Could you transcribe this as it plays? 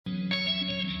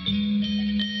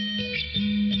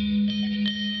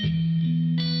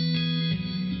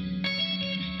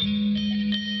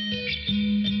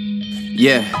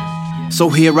Yeah, so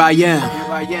here I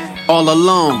am, all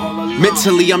alone.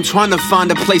 Mentally, I'm trying to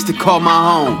find a place to call my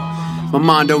home. My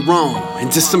mind a roam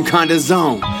into some kind of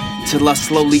zone, till I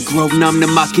slowly grow numb to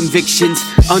my convictions.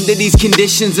 Under these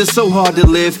conditions, it's so hard to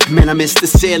live. Man, I miss the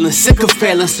sailing, sick of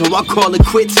failing, so I call it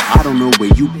quits. I don't know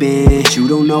where you been, you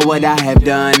don't know what I have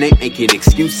done. Ain't making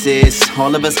excuses,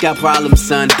 all of us got problems,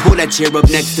 son. Pull that chair up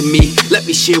next to me, let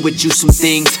me share with you some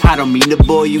things. I don't mean to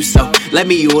bore you, so let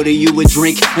me order you a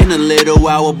drink. In a little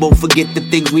while, we'll both forget the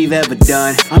things we've ever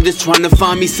done. I'm just trying to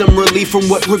find me some relief from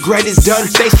what regret is done.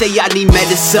 They say I need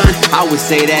medicine, I would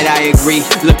say that I agree.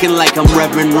 Looking like I'm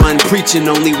Reverend Run, preaching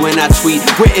only when I tweet.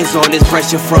 Where is all this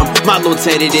pressure from? My Lord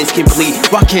said it is complete.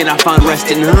 Why can't I find rest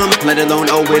in Him, let alone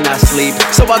when I sleep?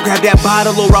 So I grab that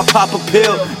bottle or I pop a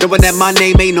pill, knowing that my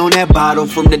name ain't on that bottle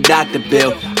from the doctor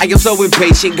bill. I am so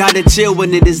impatient, gotta chill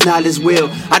when it is not His will.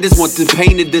 I just want the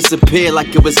pain to disappear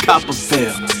like it was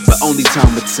Copperfield, but only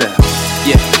time will tell.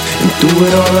 Yeah. And through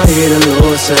it all I hear the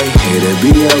Lord say, it'll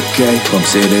be okay. Come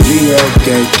say it'll be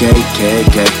okay, K.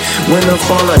 When I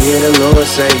fall I hear the Lord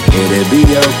say, it'll be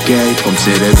okay. Come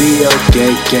say it'll be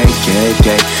okay,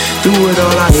 K. Through it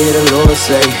all I hear the Lord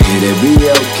say, it'll be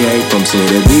okay. Come say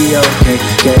it'll be okay,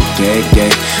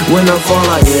 K. When I fall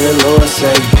I hear the Lord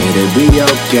say, it'll be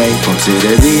okay. Come say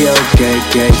it'll be okay,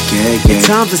 K. At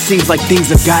times it seems like things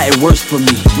have gotten worse for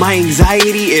me. My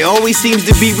anxiety, it always seems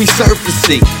to be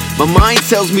resurfacing. My mind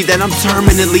tells me that I'm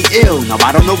terminally ill. Now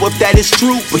I don't know if that is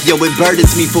true, but yo, it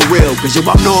burdens me for real. Cause yo,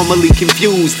 I'm normally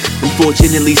confused,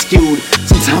 unfortunately skewed.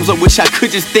 Sometimes I wish I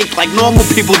could just think like normal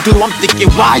people do. I'm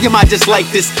thinking, why am I just like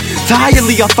this?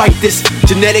 Tirely I fight this,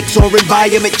 genetics or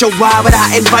environment. Yo, why would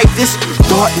I invite this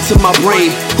thought into my brain?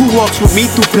 Who walks with me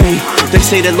through pain? They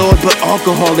say the Lord, but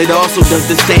alcohol, it also does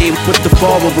the same. But the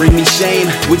fall will bring me shame,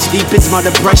 which deepens my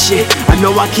depression. I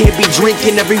know I can't be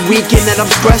drinking every weekend that I'm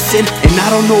stressing. And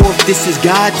I don't know if this is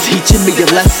God teaching me a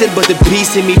lesson, but the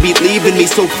peace in me be leaving me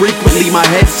so frequently my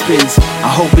head spins.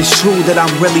 I hope it's true that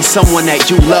I'm really someone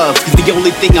that you love, cause the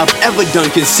only thing I've ever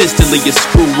done consistently is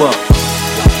screw up.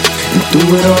 And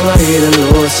through it all I hear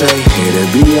the Lord say,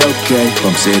 it'll be okay.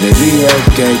 Come say it'll be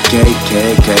okay, K.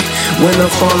 When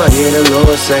I fall I hear the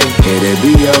Lord say, it'll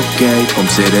be okay. Come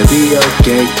say it'll be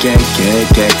okay, K.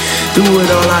 Through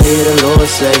it all I hear the Lord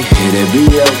say, it'll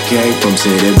be okay. Come say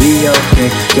it'll be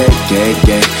okay,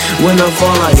 K. When I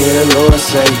fall I hear the Lord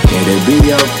say, it'll be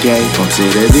okay. Come say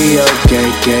it'll be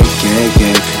okay, K.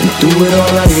 And through it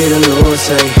all I hear the Lord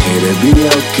say, it'll be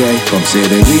okay. Come say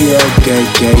it'll be okay,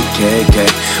 K.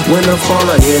 When I fall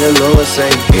I hear the Lord say,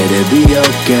 it'll be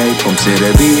okay. Come say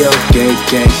it'll be okay,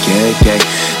 K.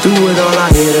 Through it all I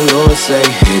hear the Lord say,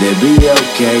 it'll be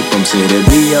okay. Come say it'll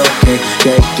be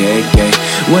okay, K.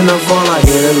 When I fall I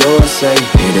hear the Lord say,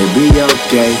 it'll be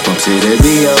okay. Come say it'll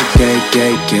be okay,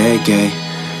 K.